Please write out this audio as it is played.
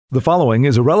The following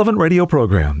is a Relevant Radio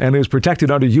program and is protected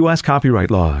under U.S.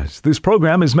 copyright laws. This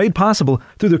program is made possible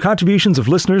through the contributions of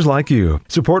listeners like you.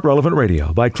 Support Relevant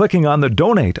Radio by clicking on the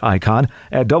donate icon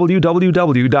at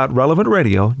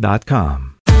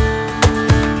www.relevantradio.com.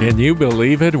 Can you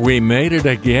believe it? We made it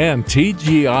again.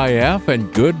 TGIF,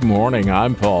 and good morning.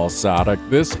 I'm Paul Sadek.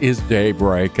 This is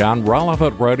Daybreak on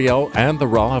Relevant Radio and the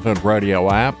Relevant Radio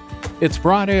app. It's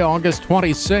Friday, August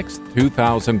 26th,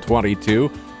 2022.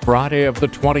 Friday of the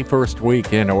 21st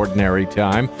week in Ordinary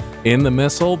Time. In the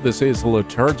Missal, this is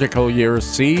Liturgical Year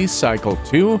C, Cycle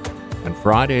 2, and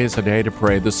Friday is a day to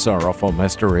pray the sorrowful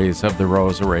mysteries of the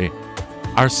Rosary.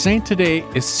 Our saint today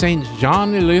is Saint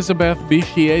Jeanne-Elisabeth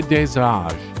Bichier des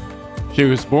Ages. She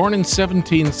was born in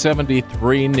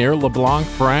 1773 near Leblanc,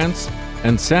 France,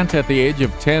 and sent at the age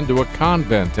of 10 to a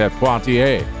convent at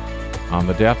Poitiers. On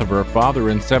the death of her father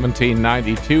in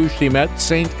 1792, she met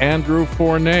Saint Andrew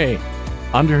Fournet.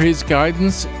 Under his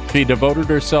guidance, she devoted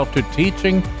herself to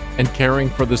teaching and caring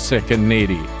for the sick and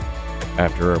needy.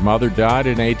 After her mother died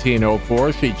in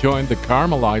 1804, she joined the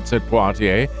Carmelites at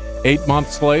Poitiers. 8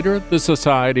 months later, the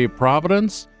Society of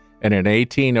Providence, and in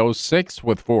 1806,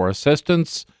 with 4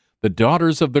 assistants, the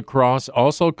Daughters of the Cross,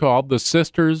 also called the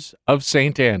Sisters of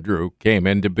St. Andrew, came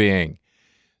into being.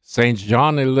 Saint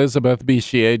Jeanne-Elisabeth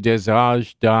Bichier des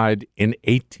Ages died in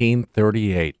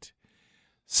 1838.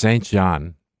 Saint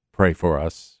Jeanne, pray for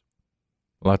us.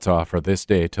 Let's offer this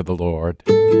day to the Lord.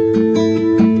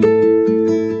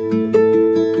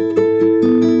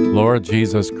 Lord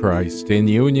Jesus Christ, in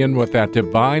union with that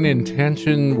divine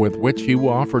intention with which you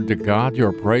offered to God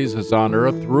your praises on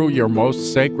earth through your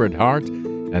most sacred heart,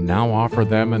 and now offer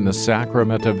them in the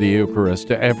sacrament of the Eucharist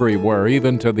to everywhere,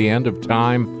 even to the end of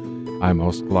time, I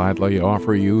most gladly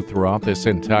offer you throughout this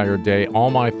entire day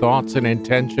all my thoughts and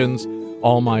intentions,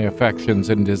 all my affections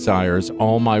and desires,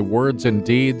 all my words and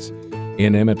deeds,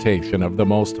 in imitation of the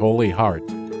most holy heart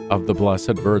of the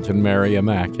Blessed Virgin Mary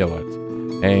Immaculate.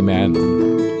 Amen.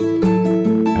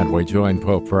 And we join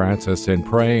Pope Francis in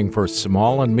praying for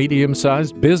small and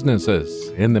medium-sized businesses.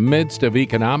 In the midst of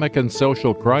economic and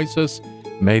social crisis,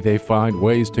 may they find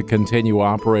ways to continue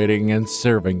operating and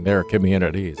serving their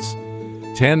communities.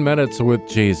 10 Minutes with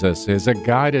Jesus is a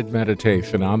guided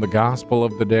meditation on the gospel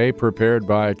of the day prepared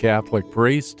by a Catholic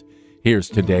priest. Here's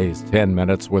today's 10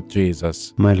 Minutes with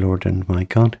Jesus. My Lord and my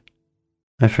God,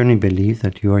 I firmly believe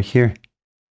that you are here,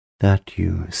 that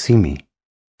you see me,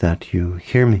 that you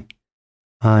hear me.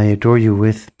 I adore you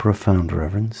with profound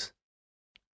reverence.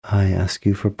 I ask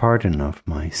you for pardon of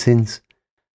my sins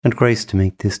and grace to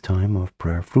make this time of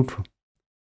prayer fruitful.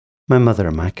 My Mother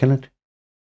Immaculate,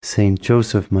 Saint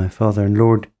Joseph, my Father and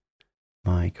Lord,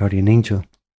 my guardian angel,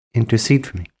 intercede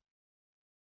for me.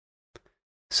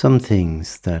 Some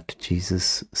things that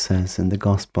Jesus says in the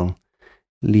Gospel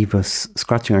leave us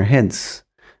scratching our heads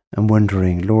and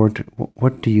wondering, Lord,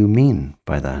 what do you mean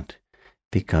by that?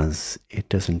 Because it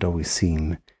doesn't always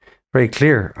seem very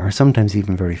clear or sometimes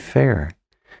even very fair.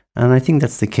 And I think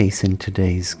that's the case in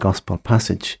today's Gospel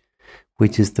passage,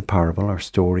 which is the parable or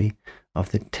story of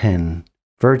the 10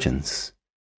 virgins.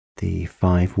 The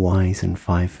 5 wise and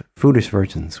 5 foolish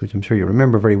virgins, which I'm sure you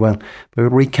remember very well. But we'll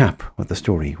recap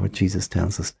what Jesus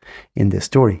tells us in this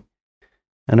story.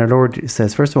 And our Lord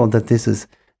says, first of all, that this is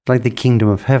like the kingdom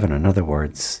of heaven. In other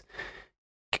words,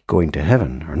 going to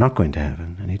heaven or not going to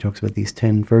heaven. And he talks about these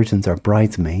 10 virgins are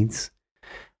bridesmaids.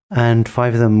 And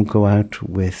 5 of them go out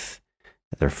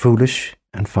they're foolish,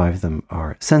 and 5 of them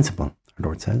are sensible, our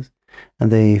Lord says.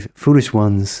 And the foolish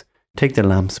ones take their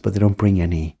lamps, but they don't bring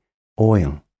any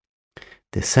oil.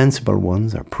 The sensible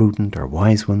ones, or prudent or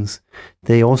wise ones,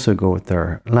 they also go with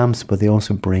their lamps, but they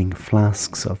also bring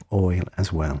flasks of oil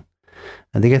as well.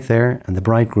 And they get there, and the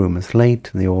bridegroom is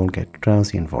late, and they all get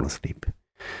drowsy and fall asleep.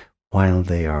 While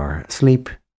they are asleep,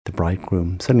 the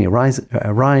bridegroom suddenly arrives.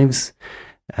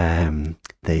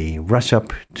 They rush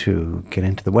up to get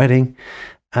into the wedding,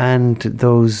 and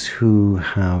those who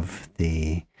have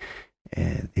the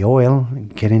oil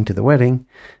get into the wedding,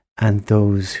 and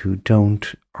those who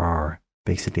don't are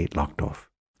basically locked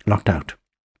out.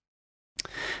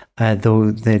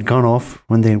 Though they'd gone off,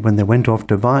 when they went off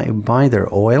to buy their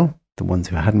oil, the ones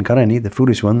who hadn't got any, the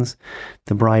foolish ones,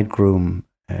 the bridegroom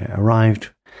arrived,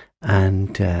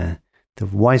 and the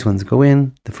wise ones go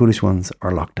in, the foolish ones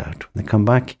are locked out. When they come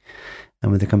back,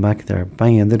 they're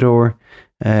banging on the door,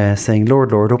 saying,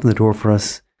 Lord, Lord, open the door for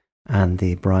us. And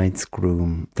the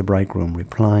bridegroom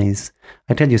replies,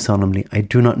 I tell you solemnly, I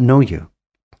do not know you.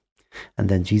 And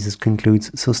then Jesus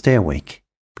concludes, so stay awake,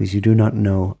 because you do not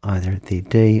know either the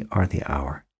day or the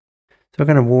hour. So a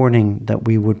kind of warning that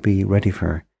we would be ready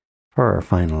for our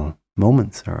final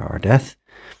moments or our death,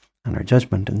 and our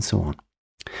judgment and so on.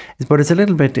 But it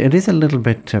is a little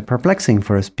bit perplexing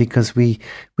for us, because we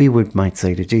might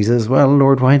say to Jesus, well,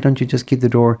 Lord, why don't you just keep the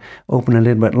door open a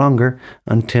little bit longer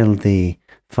until the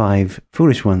 5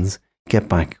 foolish ones get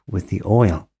back with the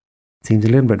oil? It seems a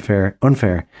little bit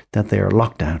unfair that they are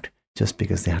locked out just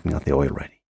because they hadn't got the oil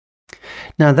ready.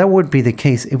 Now, that would be the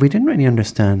case if we didn't really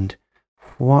understand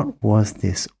what was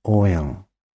this oil,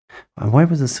 and why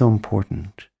was it so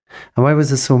important? And why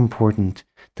was it so important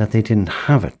that they didn't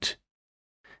have it?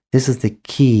 This is the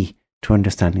key to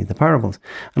understanding the parables.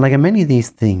 And like in many of these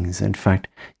things, in fact,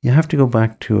 you have to go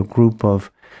back to a group of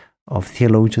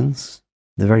theologians,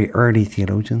 the very early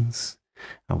theologians,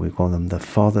 and we call them the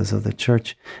fathers of the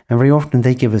church. And very often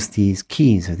they give us these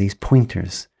keys or these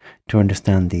pointers to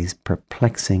understand these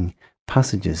perplexing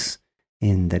passages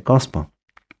in the gospel.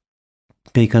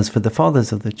 Because for the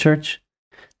fathers of the church,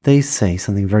 they say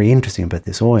something very interesting about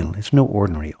this oil. It's no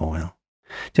ordinary oil.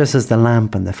 Just as the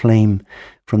lamp and the flame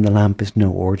from the lamp is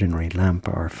no ordinary lamp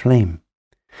or flame.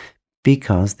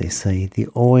 Because, they say, the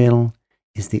oil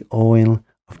is the oil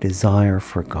of desire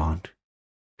for God.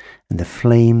 And the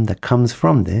flame that comes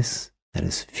from this, that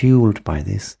is fueled by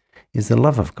this, is the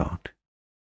love of God.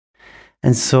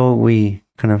 And so we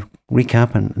kind of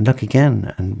recap and look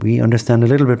again, and we understand a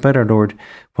little bit better, Lord,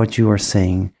 what you are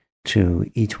saying to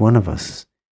each one of us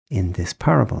in this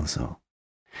parable. So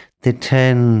the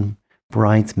 10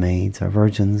 bridesmaids or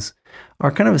virgins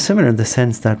are kind of similar in the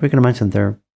sense that we can imagine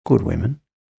they're good women,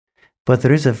 but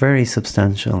there is a very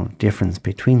substantial difference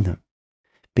between them,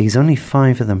 because only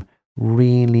 5 of them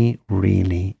really,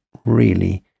 really,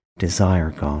 really desire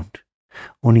God.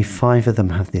 Only 5 of them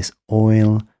have this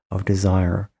oil of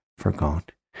desire for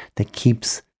God that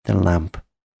keeps the lamp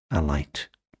alight,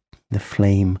 the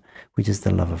flame which is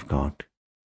the love of God.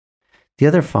 The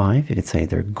other 5, you could say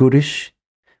they're goodish,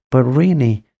 but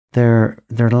really they're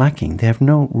lacking. They have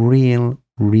no real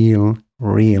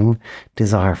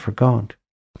desire for God.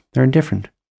 They're indifferent.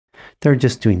 They're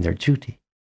just doing their duty.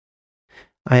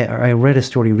 I read a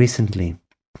story recently,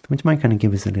 which might kind of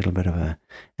give us a little bit of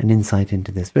an insight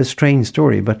into this. But a strange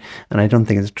story, and I don't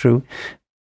think it's true,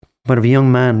 but of a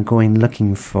young man going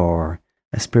looking for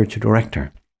a spiritual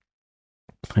director.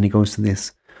 And he goes to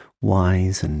this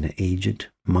wise and aged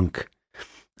monk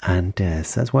and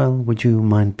says, well, would you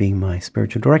mind being my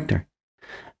spiritual director?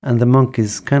 And the monk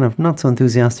is kind of not so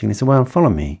enthusiastic. And he said, well,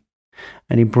 follow me.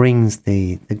 And he brings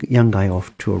the young guy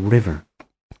off to a river.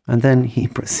 And then he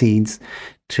proceeds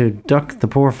to duck the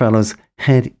poor fellow's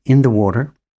head in the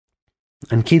water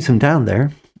and keeps him down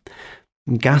there,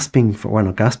 gasping for, well,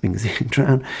 not gasping because he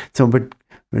drowned, but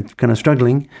kind of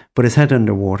struggling, but his head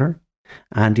underwater.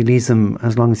 And he leaves him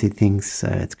as long as he thinks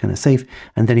it's kind of safe.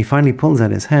 And then he finally pulls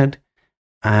out his head,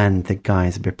 and the guy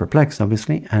is a bit perplexed,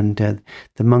 obviously. And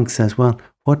the monk says, well,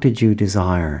 what did you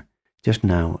desire just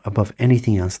now above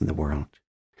anything else in the world?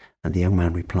 And the young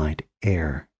man replied,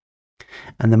 air.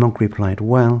 And the monk replied,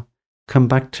 well, come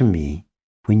back to me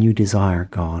when you desire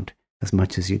God as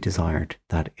much as you desired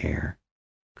that air.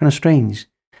 Kind of strange,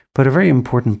 but a very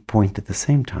important point at the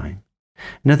same time.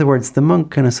 In other words, the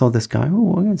monk kind of saw this guy,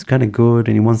 oh, it's kind of good,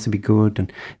 and he wants to be good,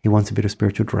 and he wants a bit of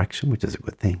spiritual direction, which is a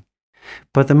good thing.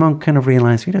 But the monk kind of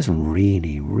realized he doesn't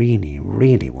really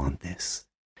want this.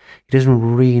 He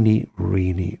doesn't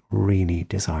really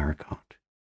desire God.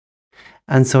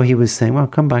 And so he was saying, well,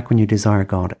 come back when you desire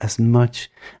God as much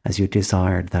as you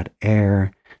desired that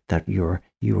air that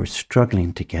you were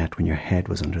struggling to get when your head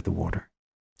was under the water.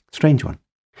 Strange one.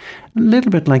 A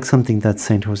little bit like something that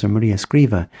St. Josemaria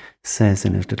Escriva says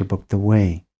in his little book, The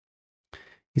Way.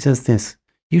 He says this,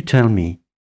 you tell me,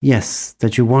 yes,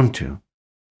 that you want to.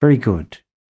 Very good.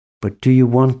 But do you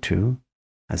want to,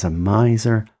 as a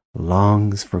miser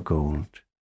longs for gold,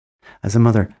 as a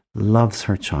mother loves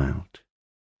her child,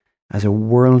 as a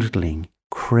worldling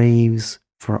craves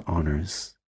for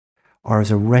honours, or as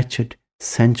a wretched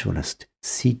sensualist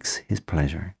seeks his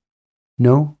pleasure?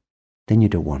 No, then you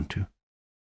don't want to.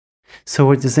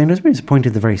 So it's the same, it's pointing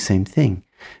to the very same thing,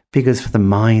 because for the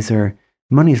miser,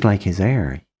 money is like his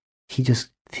air. He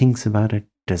just thinks about it,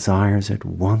 desires it,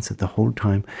 wants it the whole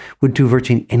time, would do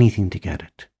virtually anything to get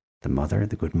it. The mother,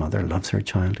 the good mother, loves her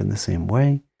child in the same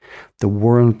way. The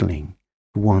worldling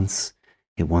wants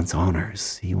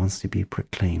honours. He wants to be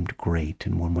proclaimed great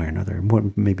in one way or another,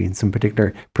 maybe in some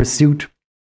particular pursuit,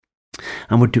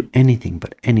 and would do anything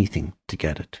but anything to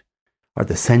get it. Or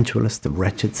the sensualist, the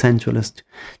wretched sensualist,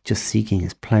 just seeking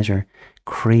his pleasure,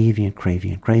 craving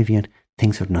it,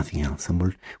 thinks of nothing else, and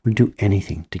will do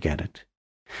anything to get it.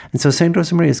 And so St.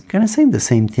 Josemaria is kind of saying the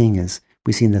same thing as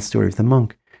we see in the story of the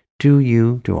monk.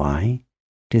 Do I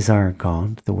desire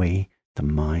God the way the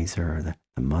miser or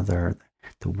the the mother,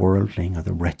 the worldling, or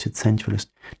the wretched sensualist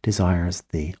desires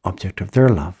the object of their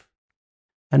love.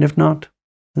 And if not,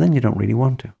 then you don't really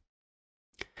want to.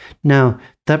 Now,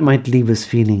 that might leave us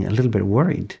feeling a little bit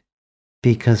worried,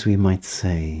 because we might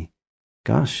say,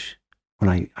 gosh, well,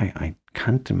 I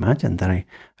can't imagine that I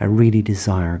really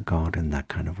desire God in that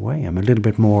kind of way. I'm a little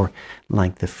bit more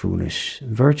like the foolish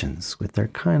virgins with their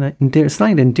kind of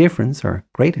slight indifference or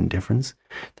great indifference.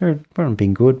 They're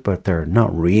being good, but they're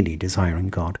not really desiring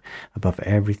God above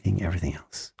everything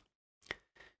else.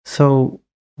 So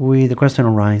the question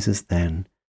arises then,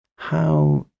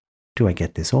 how do I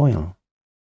get this oil?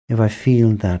 If I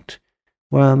feel that,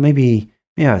 well, maybe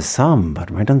I have some,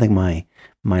 but I don't think my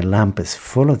lamp is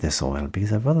full of this oil,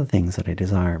 because I have other things that I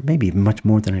desire, maybe even much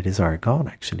more than I desire God,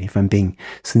 actually, if I'm being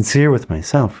sincere with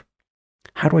myself.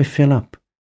 How do I fill up?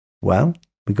 Well,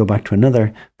 we go back to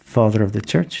another father of the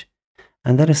church,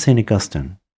 and that is St.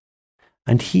 Augustine.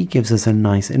 And he gives us in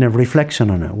a reflection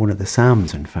on it, one of the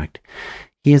Psalms, in fact,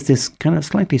 he has this kind of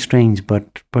slightly strange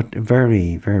but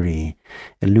very, very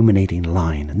illuminating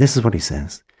line. And this is what he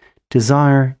says: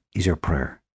 desire is your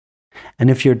prayer. And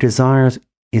if your desire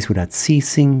is without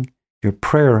ceasing, your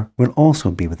prayer will also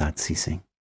be without ceasing.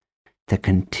 The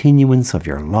continuance of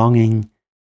your longing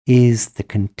is the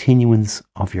continuance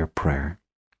of your prayer.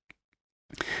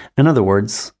 In other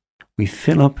words, we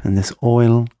fill up in this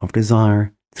oil of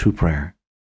desire through prayer.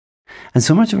 And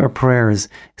so much of our prayer is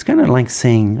kind of like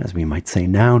saying, as we might say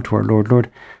now to our Lord,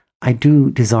 Lord, I do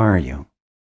desire you,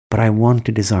 but I want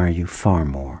to desire you far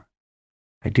more.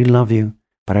 I do love you,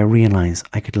 but I realize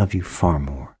I could love you far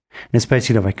more. And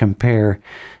especially if I compare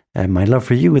my love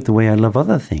for you with the way I love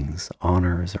other things,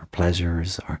 honors or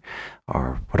pleasures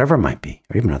or whatever it might be,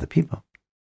 or even other people.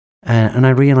 And I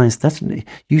realize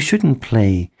you shouldn't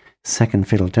play second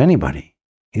fiddle to anybody.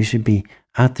 You should be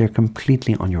out there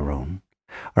completely on your own.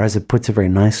 Or as it puts it very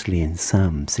nicely in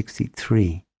Psalm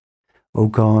 63, O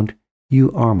God, you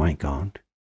are my God.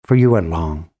 For you I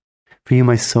long. For you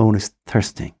my soul is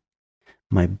thirsting.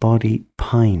 My body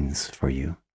pines for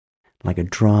you, like a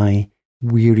dry,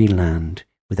 weary land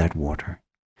without water.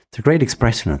 It's a great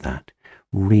expression of that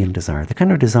real desire, the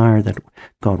kind of desire that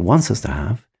God wants us to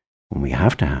have, and we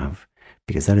have to have,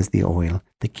 because that is the oil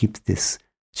that keeps this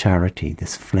charity,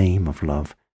 this flame of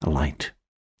love, alight.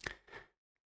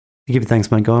 I give you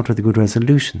thanks, my God, for the good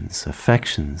resolutions,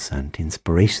 affections, and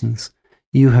inspirations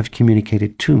you have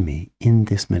communicated to me in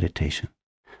this meditation.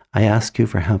 I ask you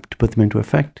for help to put them into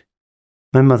effect.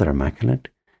 My Mother Immaculate,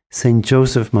 Saint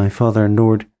Joseph, my Father and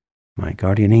Lord, my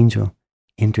guardian angel,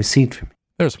 intercede for me.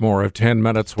 There's more of 10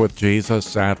 Minutes with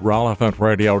Jesus at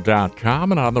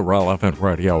relevantradio.com and on the Relevant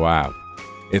Radio app.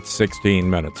 It's 16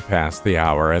 minutes past the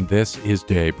hour, and this is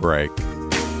Daybreak.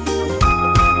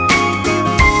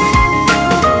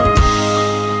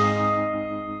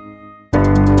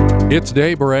 It's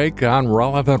Daybreak on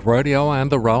Relevant Radio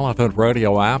and the Relevant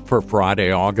Radio app for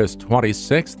Friday, August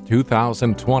 26th,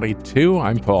 2022.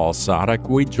 I'm Paul Sadek.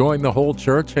 We join the whole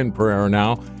church in prayer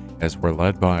now as we're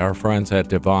led by our friends at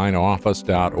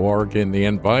divineoffice.org in the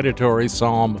invitatory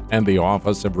psalm and the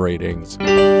office of readings.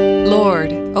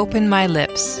 Lord, open my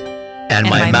lips, and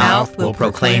my mouth will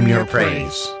proclaim your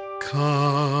praise.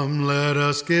 Come, let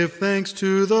us give thanks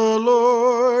to the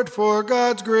Lord, for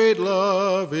God's great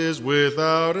love is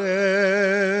without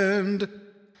end.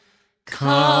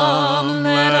 Come,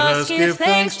 let us give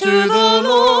thanks to the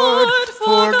Lord,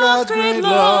 for God's great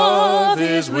love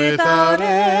is without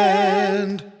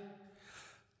end.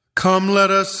 Come, let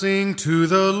us sing to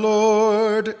the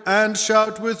Lord, and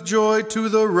shout with joy to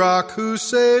the Rock who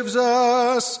saves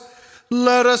us.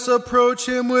 Let us approach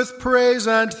him with praise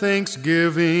and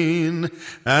thanksgiving,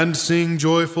 and sing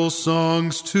joyful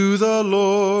songs to the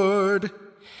Lord.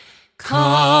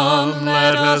 Come,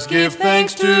 let us give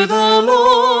thanks to the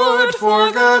Lord,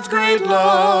 for God's great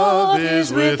love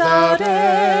is without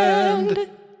end.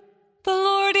 The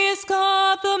Lord is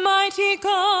God, the mighty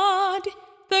God,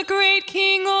 the great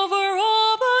King over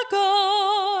all the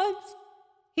gods.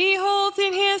 He holds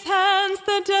in his hands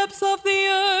the depths of the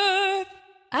earth,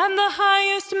 and the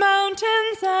highest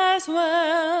mountains as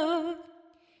well.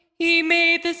 He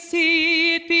made the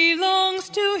sea, it belongs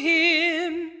to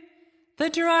him. The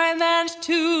dry land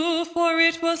too, for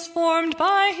it was formed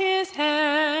by his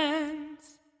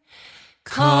hands.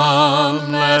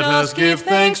 Come, let us give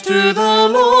thanks to the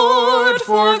Lord,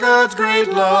 for God's great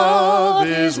love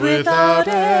is without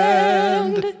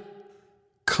end.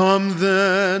 Come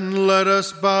then, let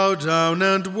us bow down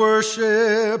and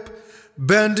worship,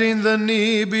 bending the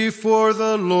knee before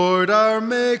the Lord our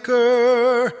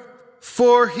Maker.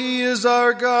 For he is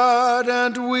our God,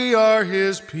 and we are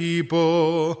his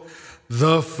people,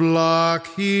 the flock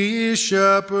he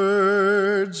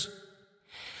shepherds.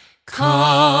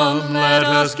 Come, let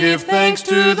us give thanks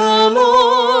to the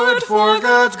Lord, for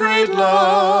God's great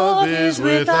love is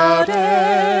without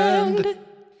end.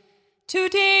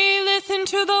 Today listen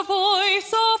to the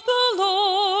voice of the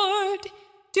Lord.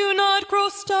 Do not grow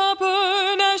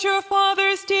stubborn as your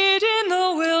fathers did in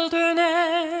the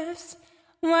wilderness,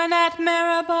 when at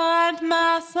Meribah and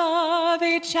Massah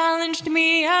they challenged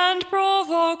me and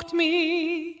provoked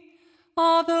me,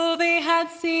 although they had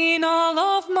seen all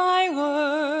of my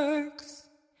works.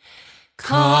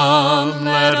 Come,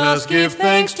 let us give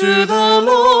thanks to the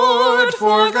Lord,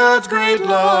 for God's great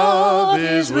love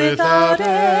is without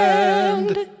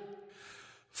end.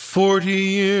 40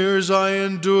 years I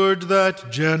endured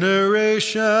that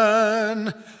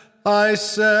generation. I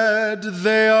said,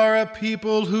 they are a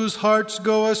people whose hearts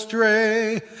go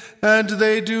astray, and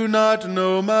they do not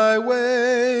know my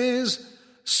ways.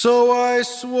 So I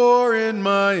swore in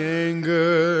my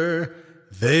anger,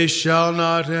 they shall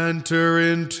not enter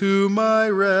into my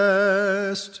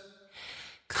rest.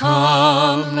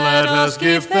 Come, let us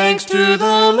give thanks to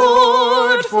the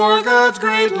Lord, for God's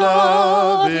great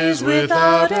love is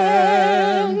without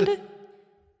end.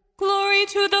 Glory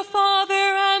to the Father,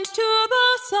 and to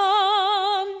the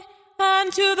Son,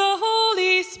 and to the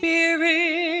Holy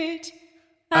Spirit,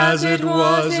 as it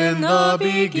was in the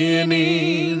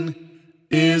beginning,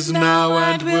 is now,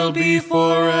 and will be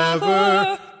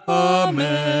forever.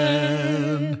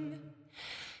 Amen.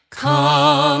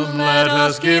 Come, let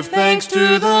us give thanks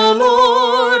to the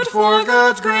Lord, for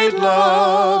God's great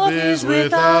love is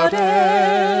without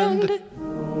end.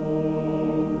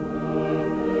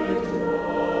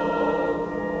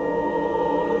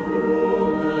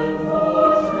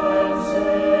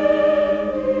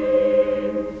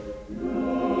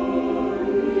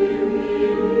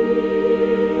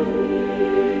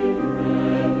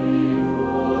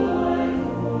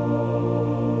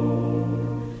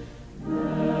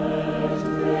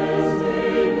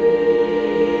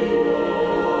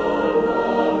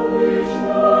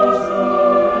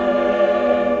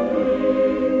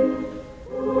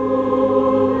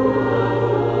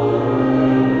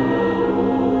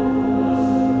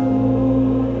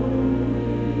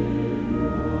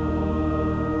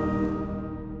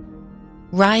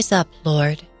 Rise up,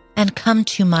 Lord, and come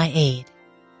to my aid.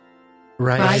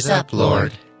 Rise up,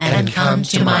 Lord, and come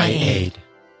to my aid.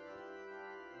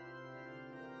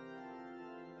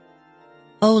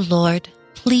 O Lord,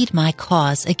 plead my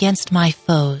cause against my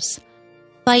foes.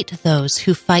 Fight those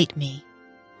who fight me.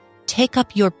 Take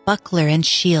up your buckler and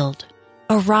shield.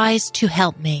 Arise to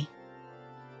help me.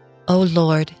 O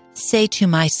Lord, say to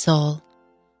my soul,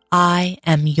 I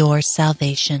am your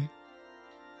salvation.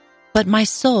 But my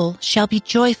soul shall be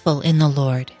joyful in the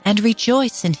Lord, and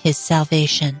rejoice in his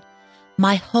salvation.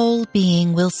 My whole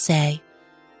being will say,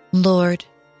 Lord,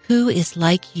 who is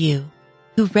like you,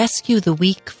 who rescue the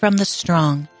weak from the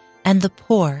strong, and the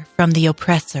poor from the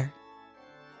oppressor?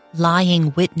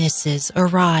 Lying witnesses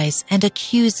arise and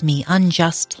accuse me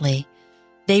unjustly.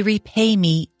 They repay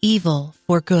me evil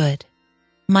for good.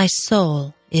 My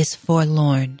soul is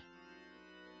forlorn.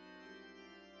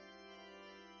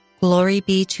 Glory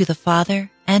be to the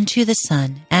Father, and to the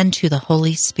Son, and to the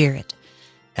Holy Spirit,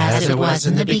 as it was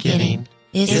in the beginning,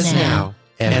 is now,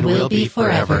 and will be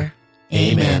forever.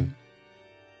 Amen.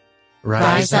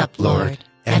 Rise up, Lord,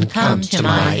 and come to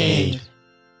my aid.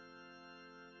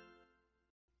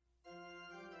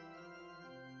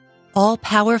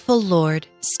 All-powerful Lord,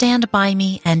 stand by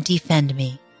me and defend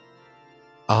me.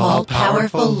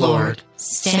 All-powerful Lord,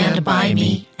 stand by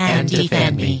me and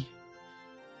defend me.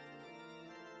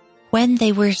 When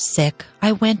they were sick,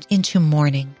 I went into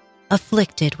mourning,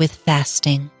 afflicted with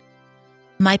fasting.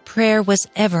 My prayer was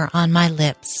ever on my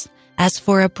lips, as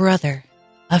for a brother,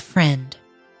 a friend.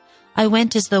 I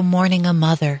went as though mourning a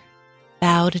mother,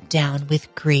 bowed down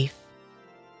with grief.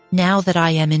 Now that I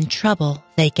am in trouble,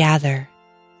 they gather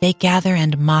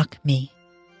and mock me.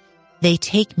 They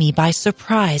take me by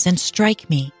surprise and strike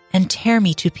me and tear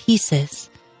me to pieces.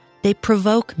 They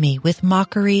provoke me with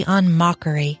mockery on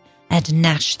mockery, and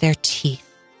gnash their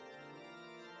teeth.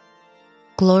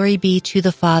 Glory be to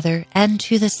the Father, and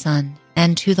to the Son,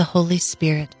 and to the Holy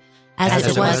Spirit, as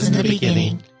it was in the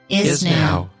beginning, is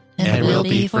now, and will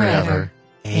be forever.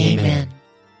 Amen.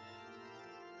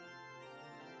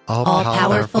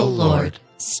 All-powerful Lord,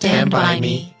 stand by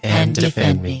me and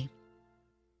defend me.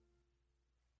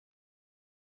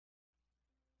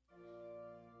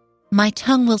 My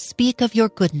tongue will speak of your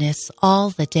goodness all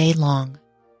the day long.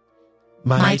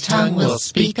 My tongue will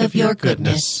speak of your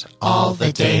goodness all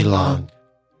the day long.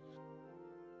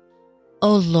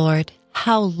 O Lord,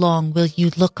 how long will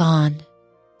you look on?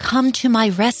 Come to my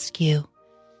rescue.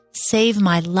 Save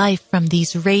my life from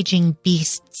these raging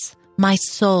beasts, my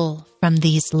soul from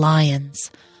these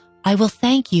lions. I will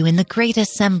thank you in the great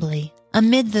assembly.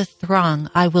 Amid the throng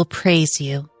I will praise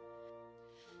you.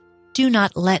 Do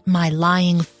not let my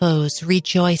lying foes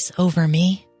rejoice over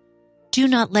me. Do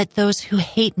not let those who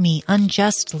hate me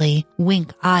unjustly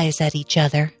wink eyes at each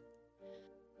other.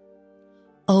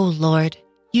 O Lord,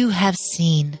 you have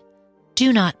seen.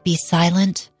 Do not be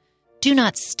silent. Do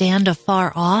not stand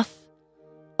afar off.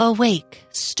 Awake,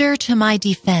 stir to my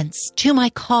defense, to my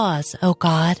cause, O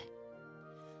God.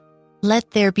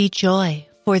 Let there be joy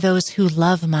for those who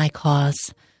love my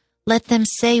cause. Let them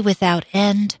say without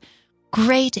end,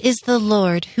 Great is the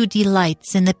Lord who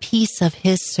delights in the peace of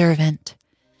his servant.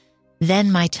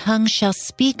 Then my tongue shall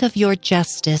speak of your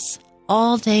justice,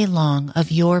 all day long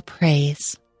of your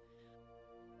praise.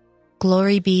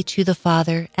 Glory be to the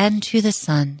Father, and to the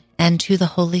Son, and to the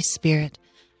Holy Spirit,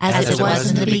 as it was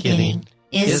in the beginning,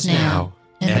 is now,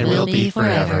 and will be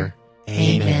forever.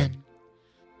 Amen.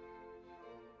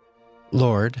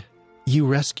 Lord, you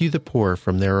rescue the poor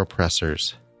from their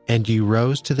oppressors, and you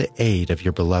rose to the aid of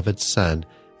your beloved Son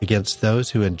against those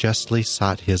who unjustly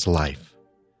sought his life.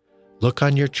 Look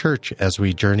on your church as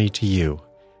we journey to you,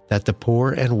 that the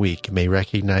poor and weak may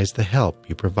recognize the help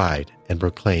you provide and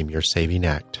proclaim your saving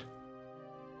act.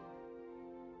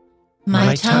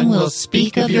 My tongue will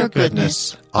speak of your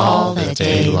goodness all the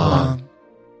day long.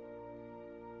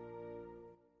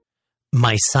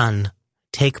 My son,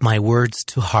 take my words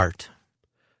to heart.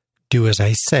 Do as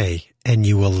I say, and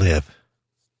you will live.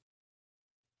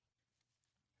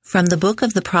 From the book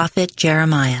of the prophet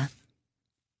Jeremiah.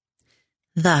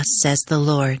 Thus says the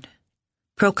Lord,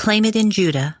 proclaim it in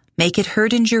Judah, make it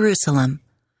heard in Jerusalem.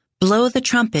 Blow the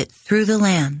trumpet through the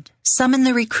land, summon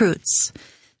the recruits.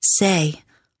 Say,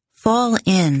 fall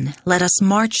in, let us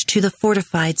march to the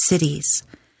fortified cities.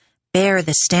 Bear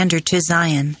the standard to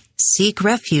Zion, seek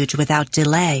refuge without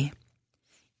delay.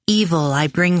 Evil I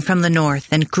bring from the north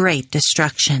and great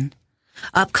destruction.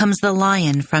 Up comes the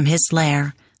lion from his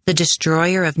lair. The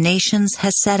destroyer of nations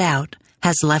has set out,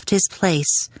 has left his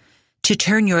place, to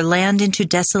turn your land into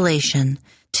desolation,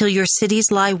 till your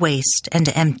cities lie waste and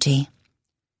empty.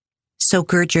 So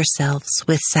gird yourselves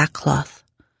with sackcloth.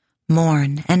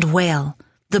 Mourn and wail.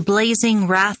 The blazing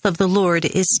wrath of the Lord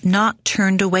is not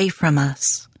turned away from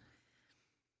us.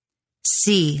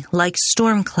 See, like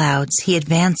storm clouds he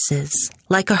advances,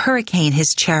 like a hurricane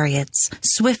his chariots,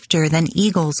 swifter than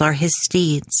eagles are his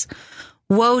steeds.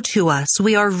 Woe to us,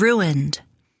 we are ruined.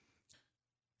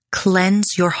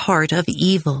 Cleanse your heart of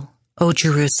evil, O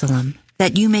Jerusalem,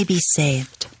 that you may be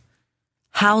saved.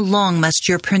 How long must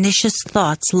your pernicious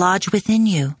thoughts lodge within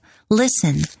you?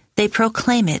 Listen, they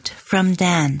proclaim it from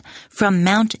Dan, from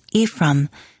Mount Ephraim,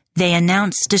 they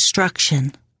announce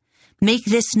destruction. Make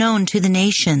this known to the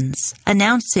nations.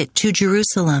 Announce it to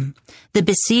Jerusalem. The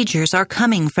besiegers are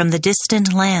coming from the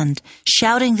distant land,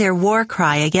 shouting their war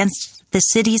cry against the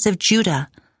cities of Judah.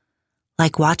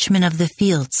 Like watchmen of the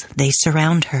fields, they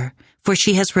surround her, for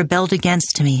she has rebelled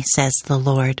against me, says the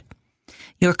Lord.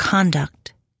 Your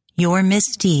conduct, your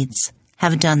misdeeds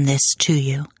have done this to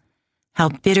you. How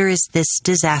bitter is this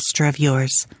disaster of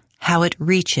yours, how it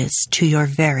reaches to your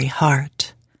very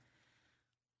heart.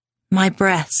 My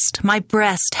breast,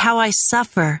 how I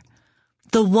suffer.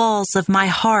 The walls of my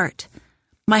heart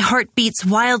beats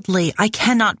wildly. I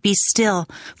cannot be still,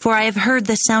 for I have heard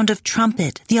the sound of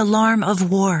trumpet, the alarm of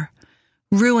war.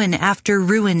 Ruin after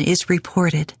ruin is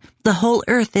reported. The whole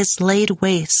earth is laid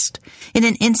waste. In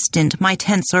an instant my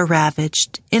tents are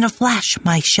ravaged. In a flash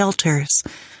my shelters.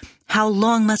 How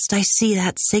long must I see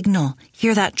that signal,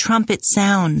 hear that trumpet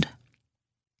sound?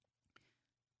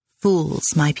 Fools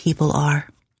my people are.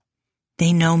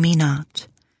 They know me not.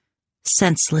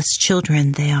 Senseless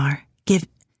children they are,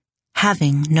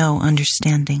 having no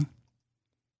understanding.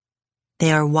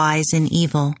 They are wise in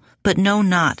evil, but know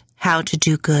not how to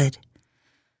do good.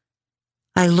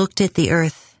 I looked at the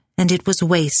earth, and it was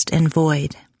waste and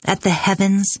void, at the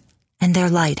heavens, and their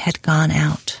light had gone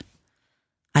out.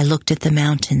 I looked at the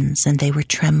mountains, and they were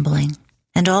trembling,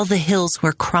 and all the hills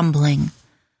were crumbling.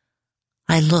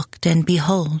 I looked, and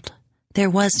behold, there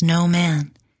was no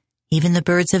man. Even the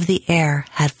birds of the air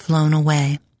had flown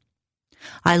away.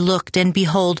 I looked, and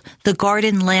behold, the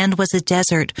garden land was a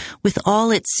desert, with all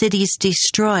its cities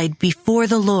destroyed before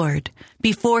the Lord,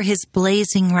 before his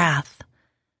blazing wrath.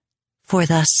 For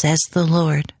thus says the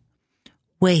Lord,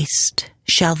 waste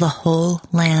shall the whole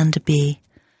land be.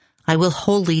 I will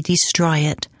wholly destroy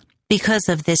it. Because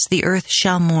of this the earth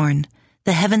shall mourn,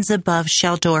 the heavens above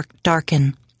shall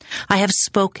darken. I have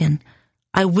spoken,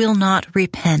 I will not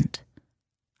repent.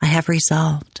 I have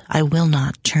resolved, I will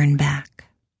not turn back.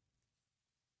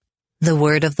 The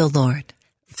word of the Lord.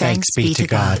 Thanks be to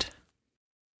God.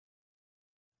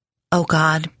 O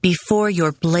God, before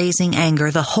your blazing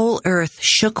anger, the whole earth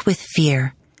shook with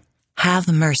fear. Have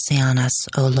mercy on us,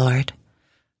 O Lord.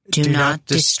 Do not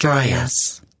destroy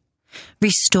us.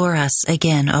 Restore us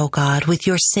again, O God, with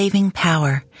your saving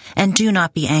power, and do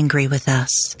not be angry with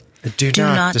us. Do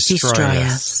not destroy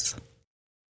us.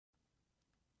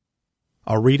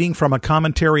 A reading from a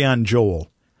commentary on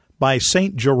Joel by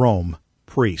St. Jerome,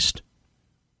 priest.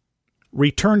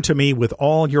 Return to me with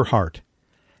all your heart,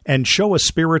 and show a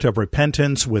spirit of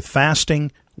repentance with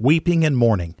fasting, weeping, and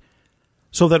mourning,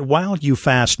 so that while you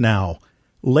fast now,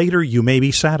 later you may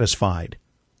be satisfied.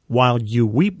 While you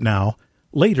weep now,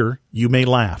 later you may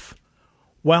laugh.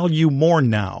 While you mourn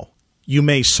now, you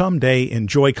may someday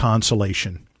enjoy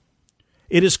consolation.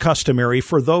 It is customary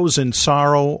for those in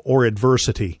sorrow or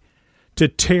adversity to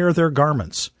tear their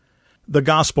garments. The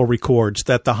Gospel records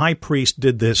that the high priest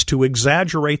did this to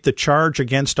exaggerate the charge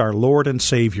against our Lord and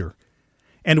Savior.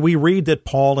 And we read that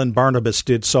Paul and Barnabas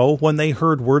did so when they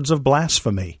heard words of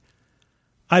blasphemy.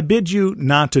 I bid you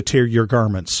not to tear your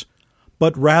garments,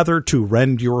 but rather to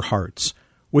rend your hearts,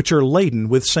 which are laden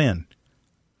with sin.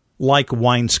 Like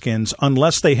wineskins,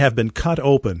 unless they have been cut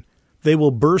open, they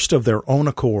will burst of their own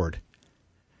accord.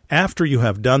 After you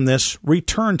have done this,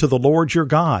 return to the Lord your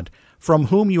God, from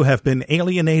whom you have been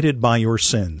alienated by your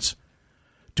sins.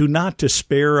 Do not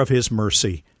despair of his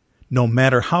mercy, no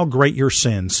matter how great your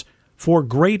sins, for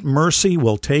great mercy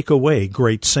will take away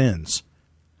great sins.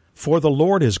 For the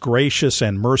Lord is gracious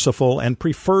and merciful, and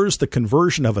prefers the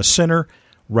conversion of a sinner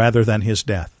rather than his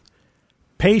death.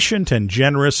 Patient and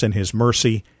generous in his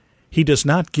mercy, he does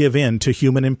not give in to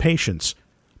human impatience,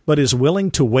 but is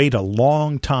willing to wait a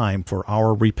long time for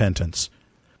our repentance.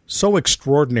 So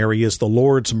extraordinary is the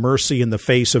Lord's mercy in the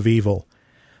face of evil,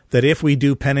 that if we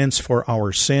do penance for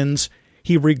our sins,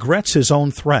 he regrets his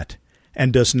own threat,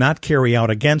 and does not carry out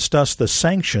against us the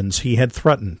sanctions he had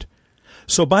threatened.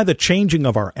 So by the changing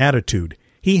of our attitude,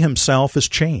 he himself is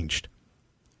changed.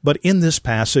 But in this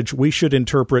passage we should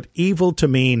interpret evil to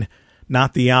mean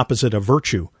not the opposite of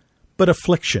virtue, but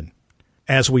affliction.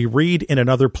 As we read in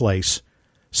another place,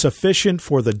 sufficient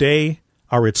for the day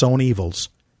are its own evils.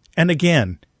 And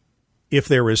again, if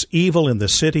there is evil in the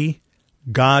city,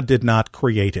 God did not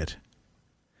create it.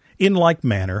 In like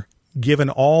manner, given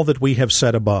all that we have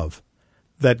said above,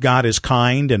 that God is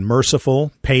kind and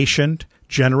merciful, patient,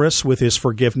 generous with his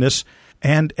forgiveness,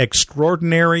 and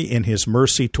extraordinary in his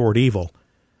mercy toward evil,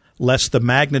 lest the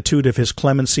magnitude of his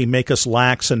clemency make us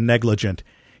lax and negligent,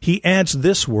 he adds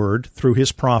this word through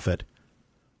his prophet.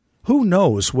 Who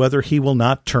knows whether he will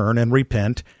not turn and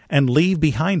repent and leave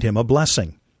behind him a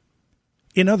blessing?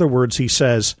 In other words, he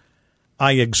says,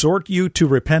 I exhort you to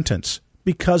repentance,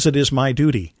 because it is my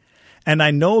duty, and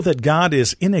I know that God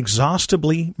is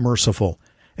inexhaustibly merciful.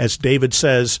 As David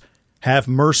says, have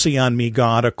mercy on me,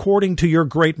 God, according to your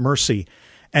great mercy,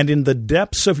 and in the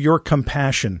depths of your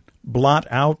compassion, blot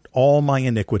out all my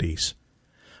iniquities.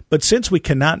 But since we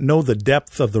cannot know the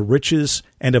depth of the riches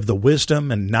and of the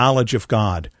wisdom and knowledge of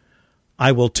God,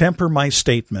 I will temper my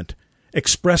statement,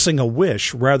 expressing a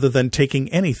wish rather than taking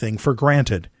anything for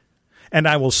granted. And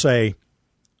I will say,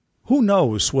 who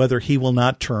knows whether he will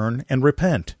not turn and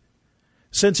repent?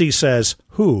 Since he says,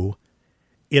 who,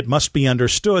 it must be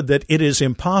understood that it is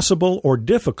impossible or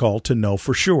difficult to know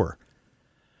for sure.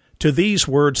 To these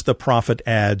words the prophet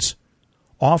adds,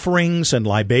 offerings and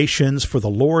libations for the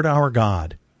Lord our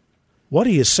God. What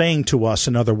he is saying to us,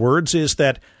 in other words, is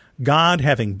that God,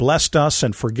 having blessed us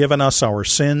and forgiven us our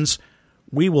sins,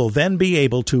 we will then be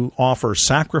able to offer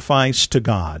sacrifice to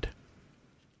God.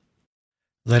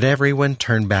 Let everyone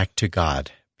turn back to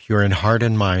God, pure in heart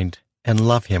and mind, and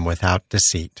love him without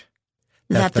deceit.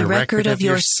 That the record of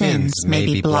your sins may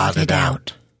be blotted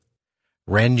out.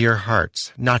 Rend your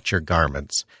hearts, not your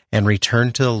garments, and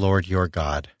return to the Lord your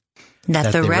God.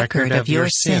 That the record of your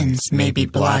sins may be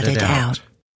blotted out.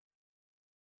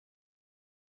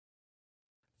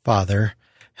 Father,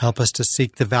 help us to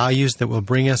seek the values that will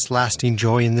bring us lasting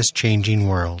joy in this changing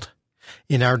world.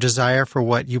 In our desire for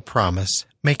what you promise,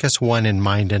 make us one in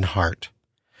mind and heart.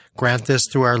 Grant this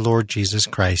through our Lord Jesus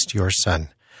Christ, your Son,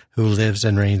 who lives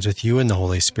and reigns with you in the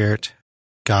Holy Spirit,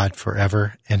 God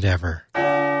forever and ever.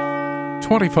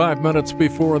 25 minutes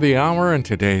before the hour, and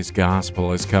today's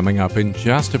gospel is coming up in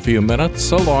just a few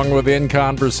minutes, along with In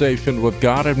Conversation with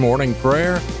God and Morning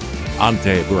Prayer on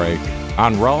Daybreak,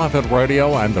 on Relevant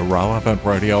Radio and the Relevant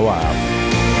Radio app.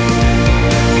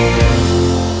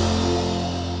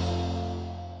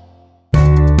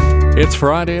 It's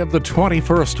Friday of the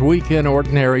 21st week in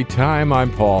Ordinary Time.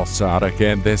 I'm Paul Sadek,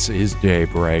 and this is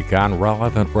Daybreak on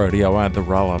Relevant Radio and the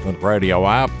Relevant Radio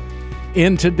app.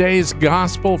 In today's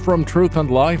Gospel from Truth and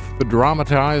Life, the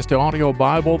dramatized audio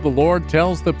Bible, the Lord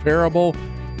tells the parable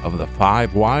of the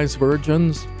 5 wise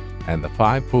virgins and the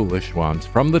 5 foolish ones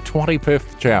from the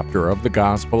 25th chapter of the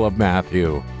Gospel of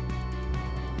Matthew.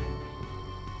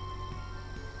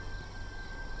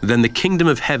 Then the kingdom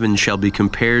of heaven shall be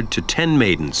compared to 10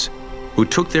 maidens, who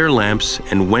took their lamps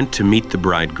and went to meet the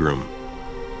bridegroom.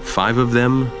 5 of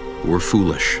them were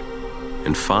foolish,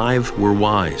 and 5 were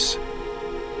wise.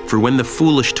 For when the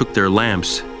foolish took their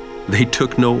lamps, they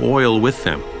took no oil with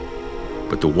them.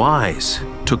 But the wise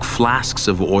took flasks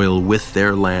of oil with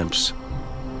their lamps.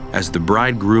 As the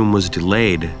bridegroom was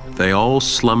delayed, they all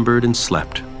slumbered and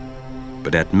slept.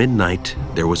 But at midnight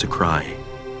there was a cry,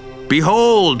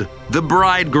 "Behold, the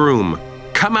bridegroom!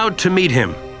 Come out to meet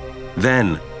him!"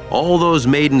 Then all those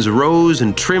maidens rose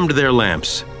and trimmed their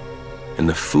lamps. And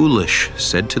the foolish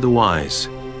said to the wise,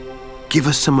 "Give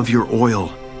us some of your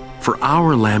oil, for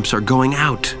our lamps are going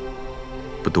out."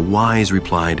 But the wise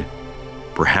replied,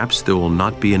 "Perhaps there will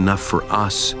not be enough for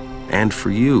us and for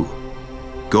you.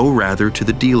 Go rather to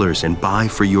the dealers and buy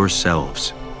for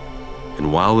yourselves."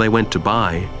 And while they went to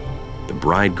buy, the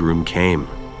bridegroom came.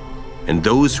 And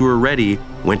those who were ready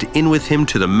went in with him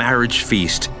to the marriage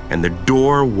feast, and the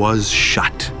door was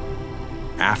shut.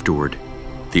 Afterward,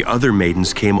 the other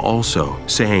maidens came also,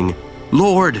 saying,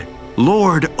 "Lord,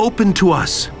 Lord, open to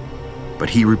us." But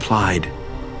he replied,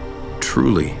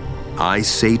 "Truly, I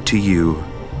say to you,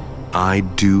 I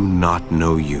do not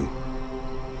know you.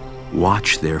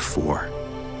 Watch therefore,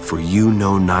 for you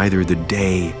know neither the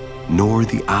day nor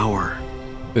the hour."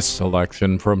 This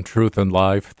selection from Truth and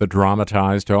Life, the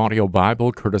dramatized audio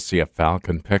Bible, courtesy of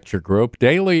Falcon Picture Group.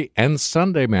 Daily and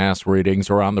Sunday Mass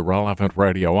readings are on the Relevant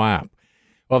Radio app.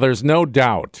 Well, there's no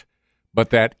doubt but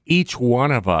that each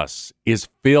one of us is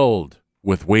filled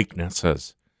with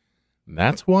weaknesses. And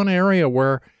that's one area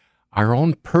where our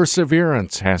own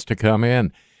perseverance has to come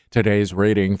in. Today's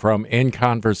reading from In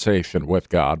Conversation with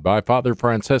God by Father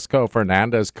Francisco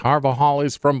Fernandez Carvajal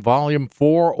is from Volume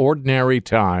 4, Ordinary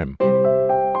Time.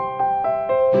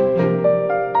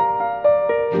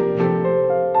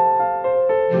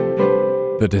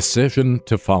 The decision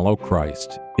to follow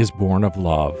Christ is born of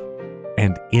love,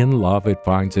 and in love it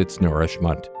finds its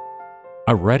nourishment.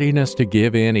 A readiness to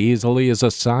give in easily is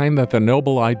a sign that the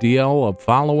noble ideal of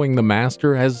following the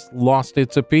Master has lost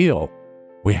its appeal.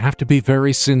 We have to be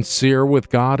very sincere with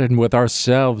God and with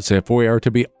ourselves if we are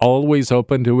to be always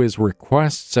open to His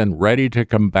requests and ready to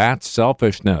combat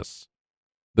selfishness.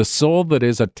 The soul that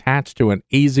is attached to an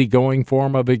easygoing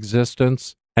form of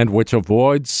existence and which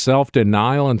avoids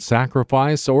self-denial and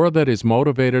sacrifice, or that is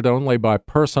motivated only by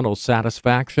personal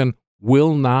satisfaction,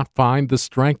 will not find the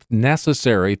strength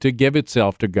necessary to give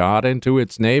itself to God and to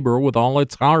its neighbor with all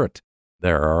its heart.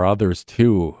 There are others,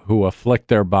 too, who afflict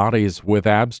their bodies with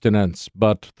abstinence,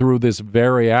 but through this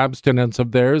very abstinence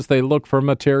of theirs they look for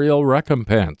material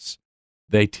recompense.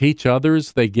 They teach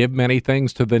others, they give many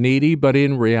things to the needy, but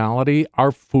in reality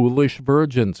are foolish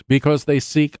virgins, because they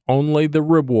seek only the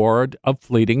reward of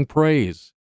fleeting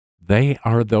praise. They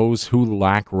are those who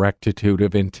lack rectitude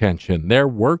of intention. Their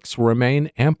works remain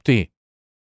empty.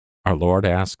 Our Lord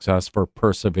asks us for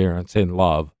perseverance in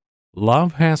love.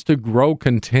 Love has to grow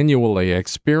continually,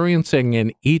 experiencing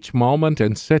in each moment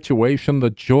and situation the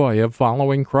joy of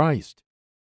following Christ.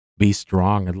 Be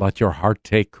strong and let your heart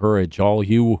take courage, all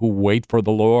you who wait for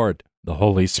the Lord, the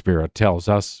Holy Spirit tells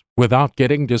us, without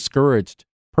getting discouraged,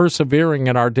 persevering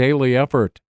in our daily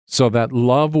effort, so that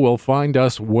love will find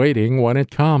us waiting when it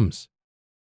comes.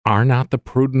 Are not the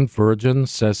prudent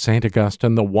virgins, says St.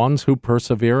 Augustine, the ones who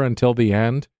persevere until the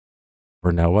end?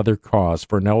 For no other cause,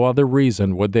 for no other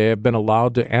reason would they have been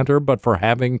allowed to enter but for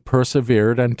having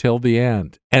persevered until the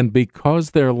end. And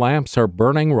because their lamps are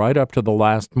burning right up to the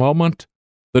last moment,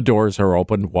 the doors are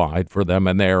opened wide for them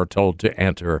and they are told to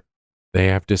enter. They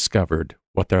have discovered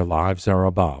what their lives are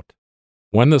about.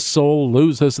 When the soul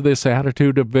loses this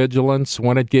attitude of vigilance,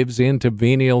 when it gives in to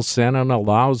venial sin and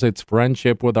allows its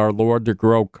friendship with our Lord to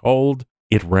grow cold,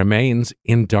 it remains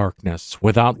in darkness,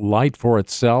 without light for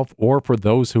itself or for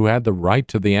those who had the right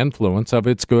to the influence of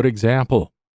its good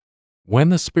example. When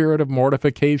the spirit of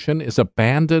mortification is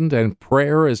abandoned and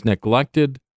prayer is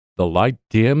neglected, the light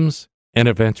dims and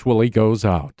eventually goes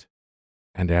out.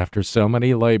 And after so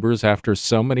many labors, after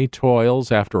so many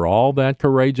toils, after all that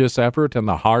courageous effort and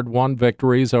the hard-won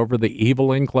victories over the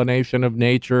evil inclination of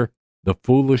nature, the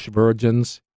foolish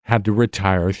virgins had to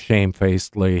retire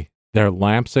shamefacedly, their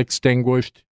lamps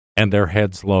extinguished and their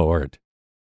heads lowered.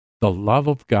 The love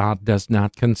of God does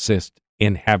not consist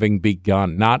in having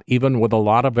begun, not even with a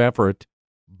lot of effort,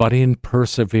 but in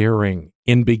persevering,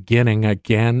 in beginning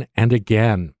again and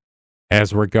again.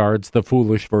 As regards the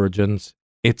foolish virgins,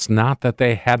 it's not that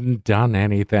they hadn't done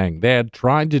anything. They had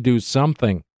tried to do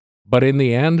something, but in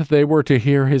the end they were to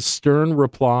hear his stern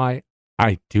reply,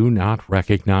 "I do not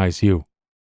recognize you."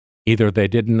 Either they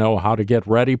didn't know how to get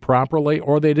ready properly,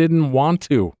 or they didn't want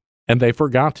to, and they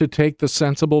forgot to take the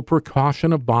sensible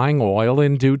precaution of buying oil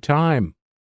in due time.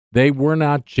 They were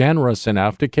not generous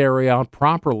enough to carry out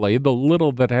properly the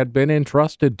little that had been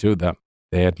entrusted to them.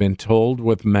 They had been told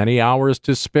with many hours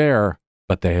to spare,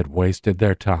 but they had wasted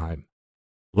their time.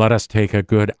 Let us take a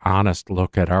good, honest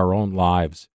look at our own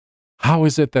lives. How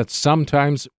is it that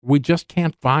sometimes we just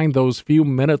can't find those few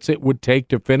minutes it would take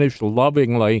to finish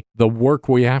lovingly the work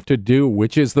we have to do,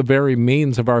 which is the very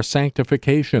means of our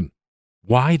sanctification?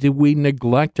 Why do we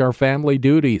neglect our family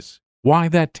duties? Why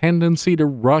that tendency to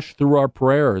rush through our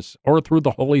prayers or through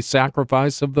the holy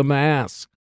sacrifice of the Mass?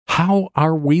 How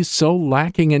are we so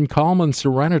lacking in calm and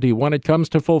serenity when it comes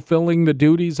to fulfilling the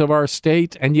duties of our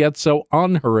state, and yet so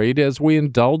unhurried as we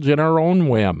indulge in our own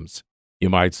whims? You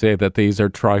might say that these are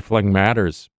trifling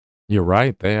matters. You're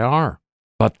right, they are.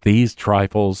 But these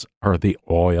trifles are the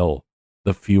oil,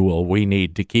 the fuel we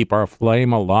need to keep our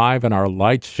flame alive and our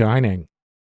light shining.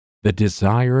 The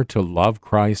desire to love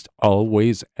Christ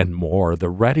always and more,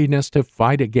 the readiness to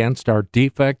fight against our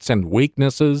defects and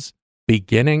weaknesses,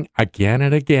 beginning again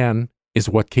and again, is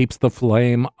what keeps the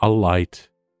flame alight.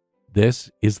 This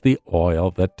is the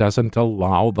oil that doesn't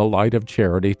allow the light of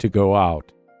charity to go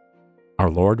out.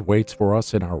 Our Lord waits for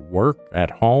us in our work,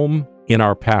 at home, in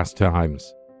our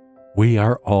pastimes. We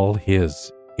are all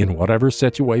His, in whatever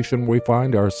situation we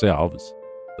find ourselves.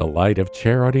 The light of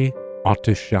charity ought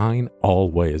to shine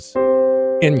always.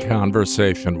 In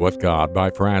Conversation with God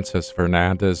by Francis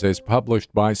Fernandez is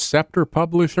published by Scepter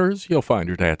Publishers. You'll find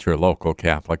it at your local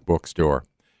Catholic bookstore.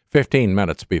 15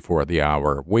 minutes before the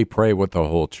hour, we pray with the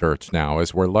whole church now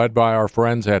as we're led by our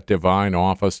friends at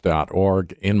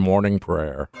divineoffice.org in morning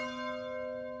prayer.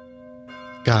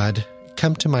 God,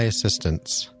 come to my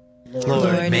assistance.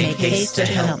 Lord, make haste to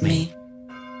help me.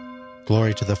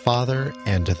 Glory to the Father,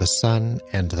 and to the Son,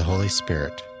 and to the Holy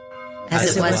Spirit.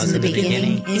 As it was in the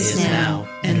beginning, is now,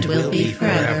 and will be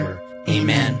forever.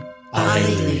 Amen.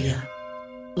 Alleluia.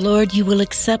 Lord, you will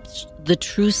accept the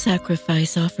true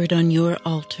sacrifice offered on your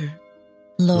altar.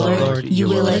 Lord, you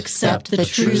will accept the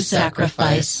true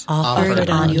sacrifice offered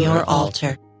on your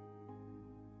altar.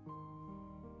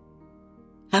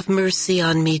 Have mercy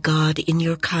on me, God, in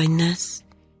your kindness.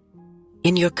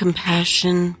 In your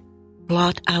compassion,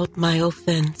 blot out my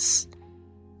offense.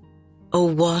 O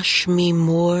wash me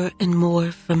more and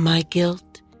more from my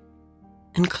guilt,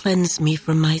 and cleanse me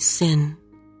from my sin.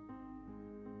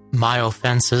 My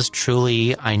offenses,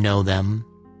 truly I know them.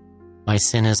 My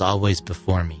sin is always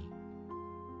before me.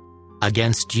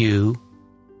 Against you,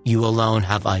 you alone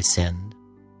have I sinned.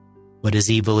 What is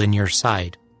evil in your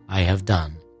sight, I have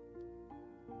done.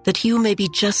 That you may be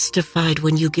justified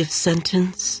when you give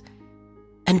sentence,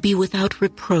 and be without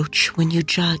reproach when you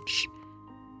judge.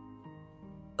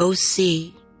 O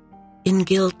see, in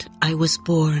guilt I was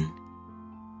born,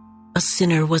 a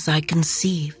sinner was I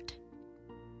conceived.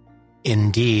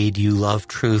 Indeed, you love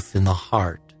truth in the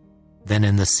heart. Then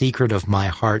in the secret of my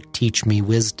heart teach me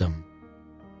wisdom.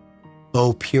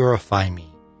 O purify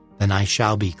me, then I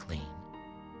shall be clean.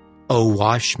 O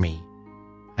wash me,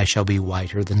 I shall be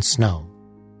whiter than snow.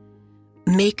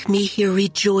 Make me hear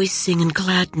rejoicing and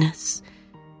gladness,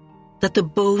 that the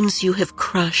bones you have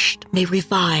crushed may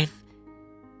revive.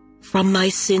 From my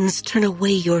sins turn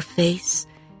away your face,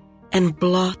 and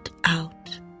blot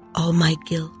out all my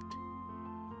guilt.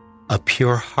 A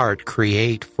pure heart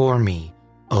create for me,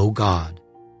 O God.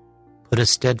 Put a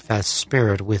steadfast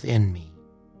spirit within me.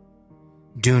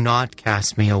 Do not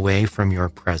cast me away from your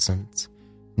presence,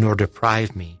 nor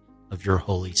deprive me of your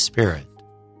Holy Spirit.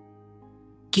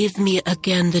 Give me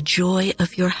again the joy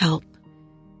of your help.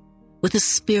 With a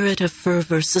spirit of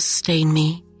fervor sustain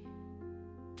me,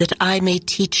 that I may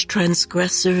teach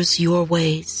transgressors your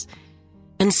ways,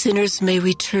 and sinners may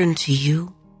return to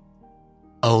you.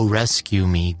 O rescue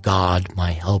me, God,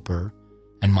 my helper,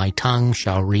 and my tongue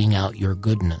shall ring out your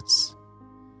goodness.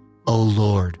 O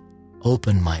Lord,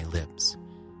 open my lips,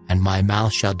 and my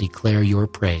mouth shall declare your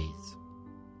praise.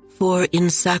 For in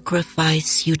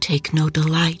sacrifice you take no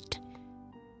delight.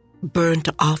 Burnt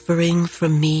offering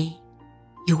from me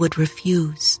you would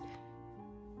refuse.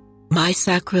 My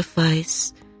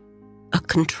sacrifice, a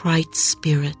contrite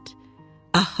spirit,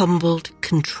 a humbled,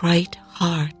 contrite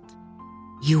heart,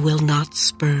 you will not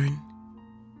spurn.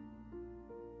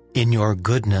 In your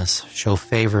goodness, show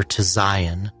favor to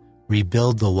Zion,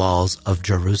 rebuild the walls of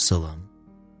Jerusalem.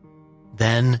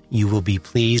 Then you will be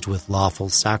pleased with lawful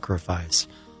sacrifice,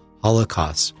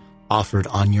 holocausts offered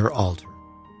on your altar.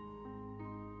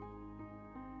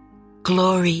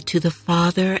 Glory to the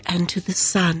Father, and to the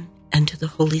Son, and to the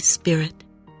Holy Spirit.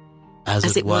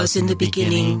 As it was in the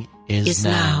beginning, is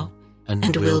now,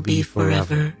 and will be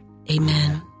forever.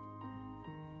 Amen.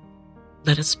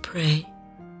 Let us pray.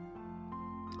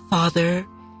 Father,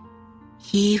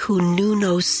 he who knew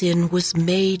no sin was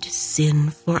made sin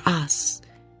for us,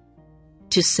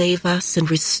 to save us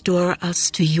and restore us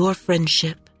to your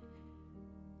friendship.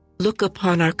 Look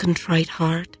upon our contrite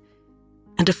heart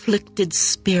and afflicted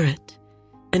spirit,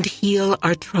 and heal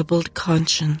our troubled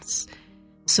conscience,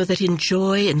 so that in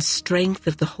joy and strength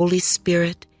of the Holy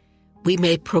Spirit we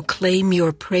may proclaim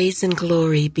your praise and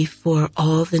glory before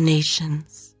all the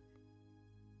nations.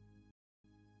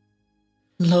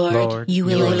 Lord, you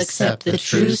will accept the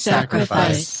true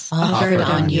sacrifice offered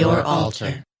on your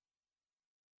altar.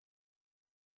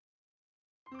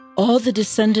 All the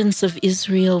descendants of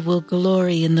Israel will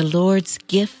glory in the Lord's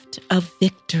gift of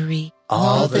victory.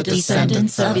 All the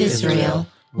descendants of Israel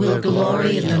will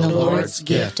glory in the Lord's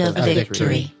gift of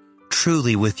victory.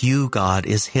 Truly with you God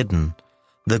is hidden,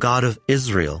 the God of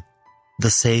Israel,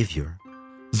 the Savior.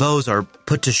 Those are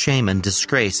put to shame and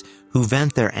disgrace who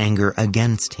vent their anger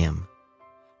against him.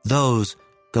 Those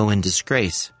go in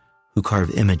disgrace who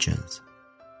carve images.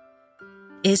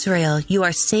 Israel, you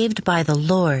are saved by the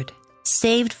Lord,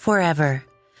 saved forever.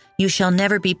 You shall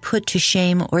never be put to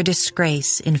shame or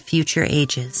disgrace in future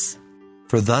ages.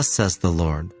 For thus says the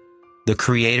Lord, the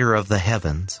Creator of the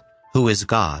heavens, who is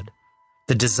God,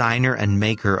 the designer and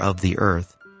maker of the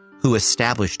earth, who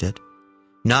established it,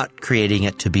 not creating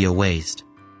it to be a waste,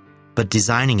 but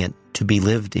designing it to be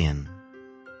lived in.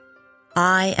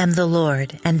 I am the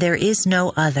Lord, and there is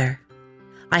no other.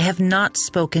 I have not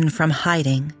spoken from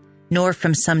hiding, nor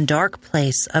from some dark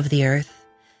place of the earth.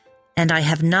 And I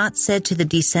have not said to the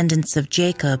descendants of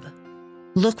Jacob,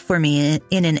 look for me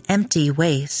in an empty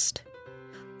waste.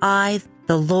 I,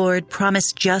 the Lord,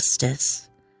 promise justice.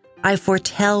 I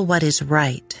foretell what is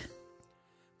right.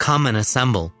 Come and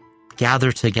assemble,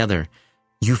 gather together,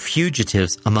 you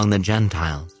fugitives among the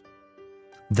Gentiles.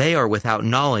 They are without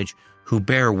knowledge who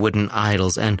bear wooden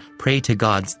idols and pray to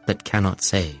gods that cannot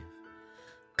save.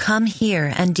 Come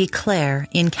here and declare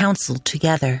in council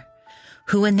together.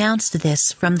 Who announced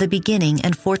this from the beginning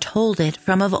and foretold it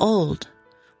from of old?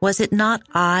 Was it not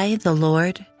I, the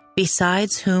Lord,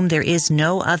 besides whom there is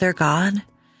no other God?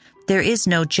 There is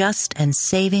no just and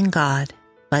saving God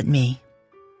but me.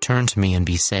 Turn to me and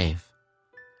be safe,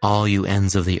 all you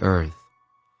ends of the earth,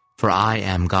 for I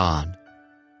am God.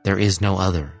 There is no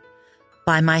other.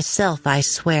 By myself I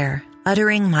swear,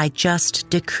 uttering my just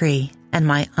decree and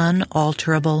my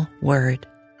unalterable word.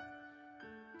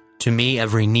 To me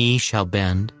every knee shall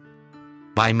bend,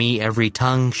 by me every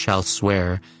tongue shall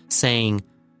swear, saying,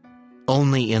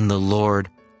 only in the Lord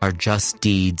are just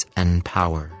deeds and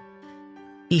power.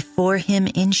 Before him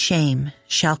in shame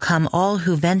shall come all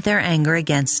who vent their anger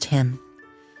against him.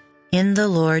 In the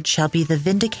Lord shall be the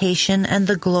vindication and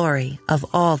the glory of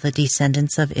all the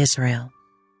descendants of Israel.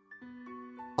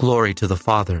 Glory to the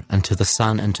Father, and to the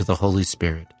Son, and to the Holy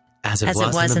Spirit, as it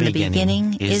was in the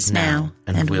beginning, is now,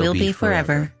 and will be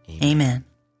forever. Amen.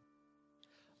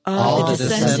 All the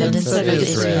descendants of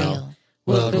Israel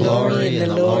will glory in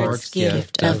the Lord's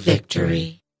gift of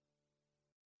victory.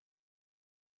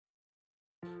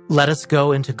 Let us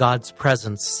go into God's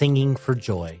presence singing for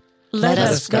joy. Let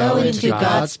us go into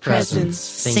God's presence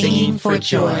singing for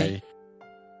joy.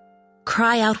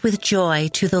 Cry out with joy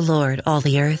to the Lord, all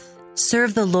the earth.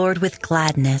 Serve the Lord with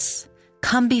gladness.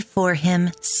 Come before him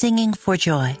singing for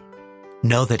joy.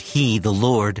 Know that he, the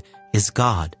Lord, is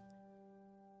God.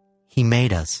 He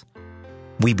made us.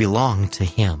 We belong to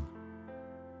him.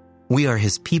 We are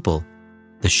his people,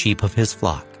 the sheep of his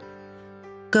flock.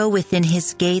 Go within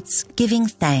his gates, giving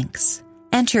thanks.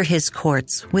 Enter his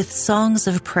courts with songs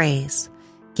of praise.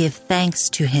 Give thanks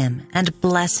to him and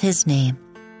bless his name.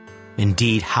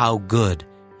 Indeed, how good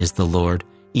is the Lord,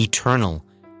 eternal,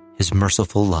 his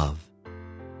merciful love.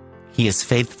 He is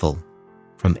faithful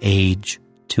from age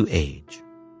to age.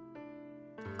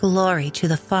 Glory to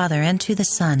the Father, and to the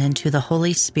Son, and to the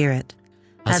Holy Spirit,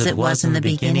 as it was in the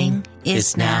beginning,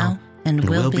 is now, and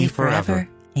will be forever.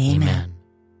 Amen.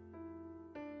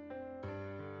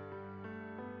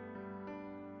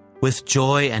 With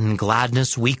joy and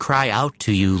gladness we cry out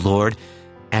to you, Lord,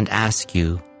 and ask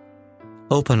you,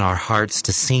 open our hearts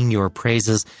to sing your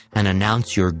praises and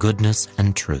announce your goodness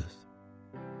and truth.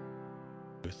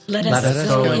 truth. Let us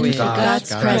go into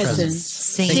God's presence,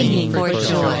 singing for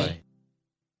joy.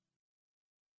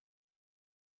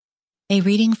 A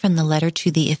reading from the letter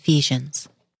to the Ephesians.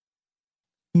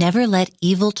 Never let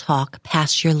evil talk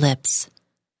pass your lips.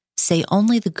 Say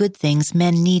only the good things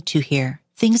men need to hear,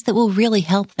 things that will really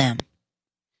help them.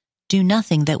 Do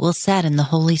nothing that will sadden the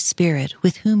Holy Spirit,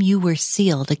 with whom you were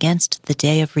sealed against the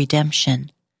day of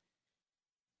redemption.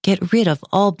 Get rid of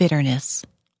all bitterness,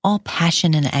 all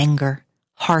passion and anger,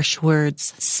 harsh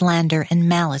words, slander, and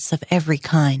malice of every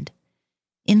kind.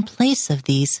 In place of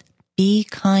these, be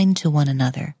kind to one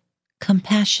another,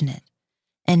 compassionate,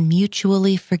 and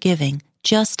mutually forgiving,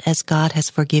 just as God has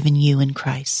forgiven you in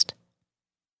Christ.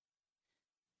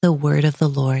 The word of the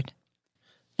Lord.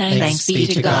 Thanks be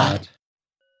to God.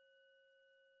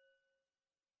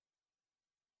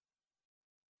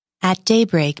 At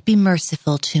daybreak, be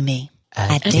merciful to me.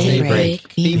 At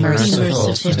daybreak, be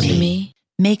merciful to me.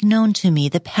 Make known to me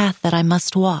the path that I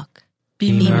must walk.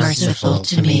 Be merciful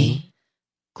to me.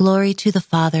 Glory to the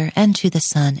Father, and to the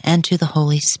Son, and to the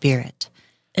Holy Spirit.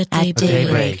 At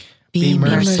daybreak, be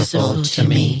merciful to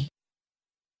me.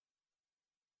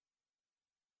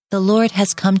 The Lord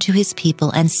has come to his people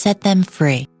and set them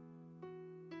free.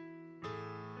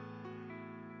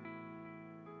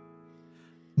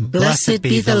 Blessed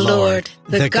be the Lord,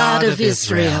 the God of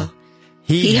Israel.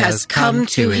 He has come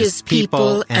to his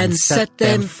people and set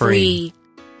them free.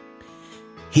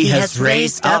 He has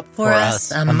raised up for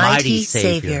us a mighty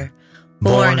Savior,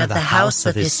 born of the house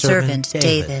of his servant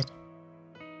David.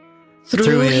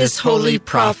 Through his holy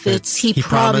prophets he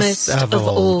promised of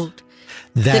old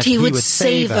that he would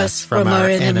save us from our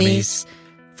enemies,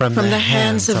 from the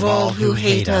hands of all who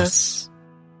hate us.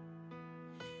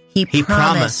 He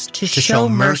promised to show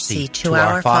mercy to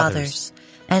our fathers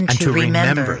and to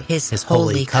remember his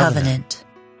holy covenant.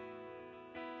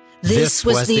 This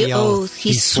was the oath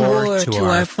he swore to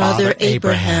our father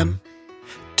Abraham,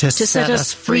 to set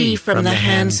us free from the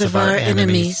hands of our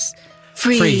enemies,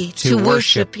 free to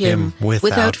worship him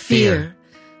without fear,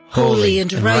 holy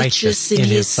and righteous in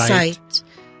his sight,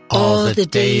 all the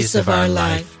days of our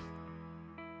life.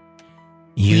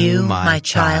 You, my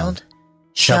child,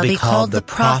 shall be called the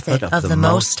prophet of the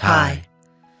Most High,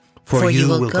 for you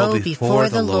will go before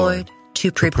the Lord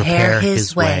to prepare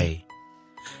his way,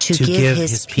 to give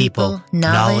his people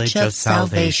knowledge of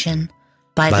salvation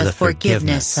by the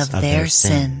forgiveness of their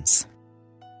sins.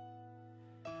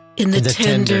 In the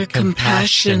tender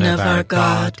compassion of our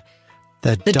God,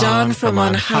 the dawn from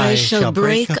on high shall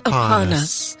break upon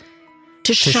us,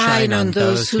 to shine on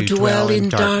those who dwell in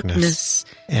darkness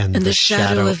and the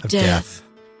shadow of death,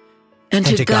 and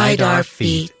to guide our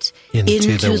feet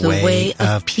into the way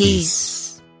of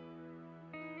peace.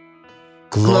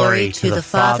 Glory to the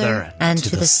Father, and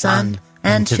to the Son,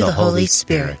 and to the Holy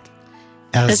Spirit,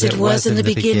 as it was in the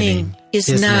beginning,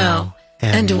 is now,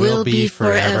 and will be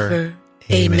forever.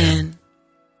 Amen.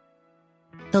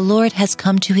 The Lord has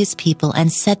come to his people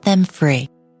and set them free.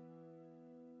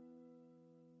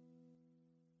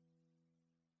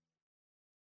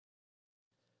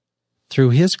 Through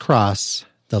his cross,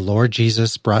 the Lord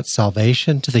Jesus brought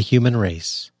salvation to the human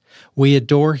race. We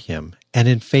adore him, and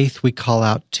in faith we call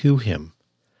out to him,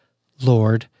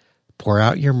 Lord, pour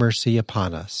out your mercy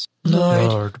upon us.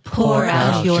 Lord, pour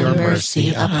out your mercy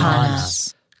upon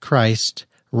us. Christ,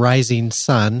 rising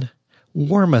sun,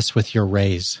 warm us with your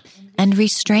rays, and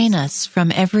restrain us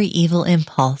from every evil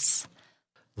impulse.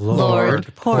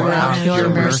 Lord, pour out your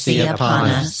mercy upon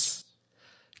us.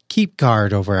 Keep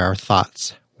guard over our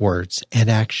thoughts, words, and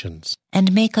actions,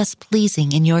 and make us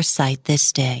pleasing in your sight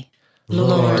this day.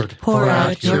 Lord, pour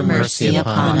out your mercy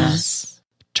upon us.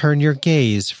 Turn your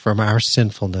gaze from our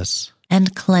sinfulness,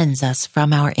 and cleanse us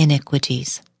from our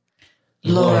iniquities.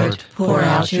 Lord, pour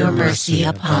out your mercy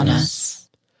upon us.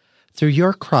 Through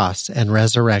your cross and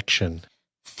resurrection,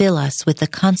 fill us with the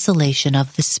consolation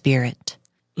of the Spirit.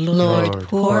 Lord,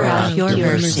 pour out your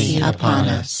mercy upon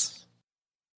us.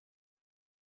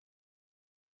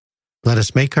 Let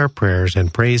us make our prayers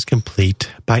and praise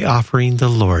complete by offering the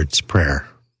Lord's Prayer.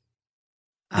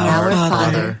 Our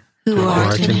Father, who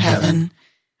art in heaven,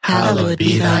 hallowed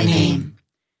be thy name.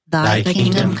 Thy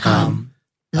kingdom come,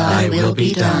 thy will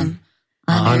be done,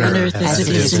 on earth as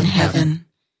it is in heaven.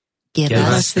 Give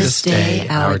us this day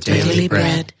our daily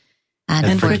bread,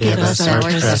 and forgive us our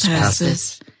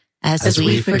trespasses, as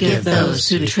we forgive those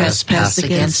who trespass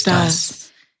against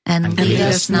us. And lead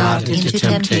us not into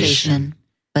temptation,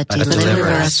 but deliver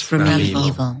us from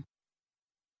evil.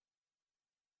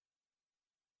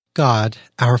 God,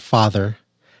 our Father,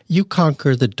 you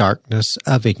conquer the darkness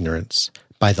of ignorance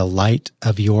by the light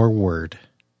of your word.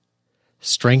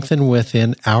 Strengthen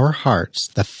within our hearts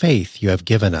the faith you have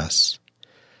given us.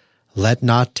 Let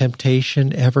not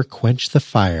temptation ever quench the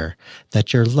fire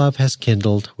that your love has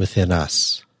kindled within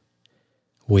us.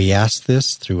 We ask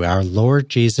this through our Lord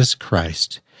Jesus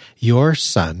Christ, your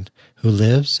Son, who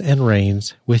lives and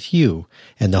reigns with you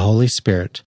and the Holy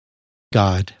Spirit,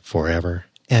 God, forever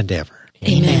and ever.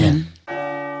 Amen.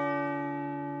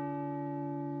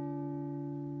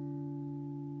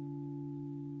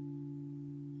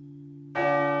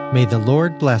 May the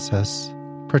Lord bless us,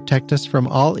 protect us from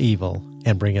all evil,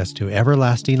 and bring us to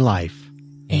everlasting life.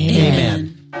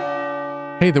 Amen.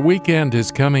 Hey, the weekend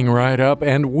is coming right up,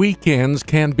 and weekends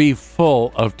can be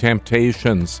full of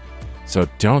temptations. So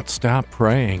don't stop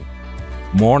praying.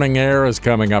 Morning Air is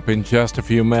coming up in just a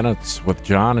few minutes with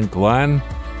John and Glenn.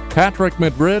 Patrick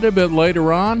Madrid a bit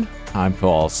later on. I'm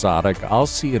Paul Sadek. I'll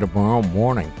see you tomorrow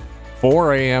morning,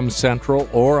 4 a.m. Central,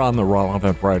 or on the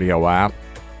Relevant Radio app.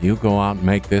 You go out and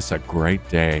make this a great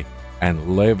day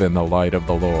and live in the light of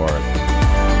the Lord.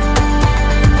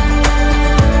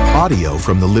 Audio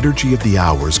from the Liturgy of the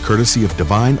Hours, courtesy of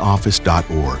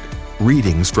DivineOffice.org.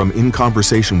 Readings from In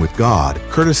Conversation with God,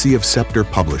 courtesy of Scepter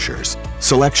Publishers.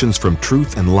 Selections from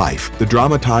Truth and Life, the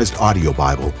dramatized audio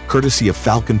Bible, courtesy of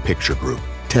Falcon Picture Group.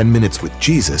 10 Minutes with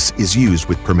Jesus is used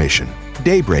with permission.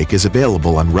 Daybreak is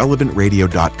available on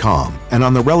RelevantRadio.com and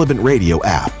on the Relevant Radio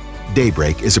app.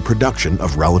 Daybreak is a production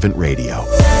of Relevant Radio.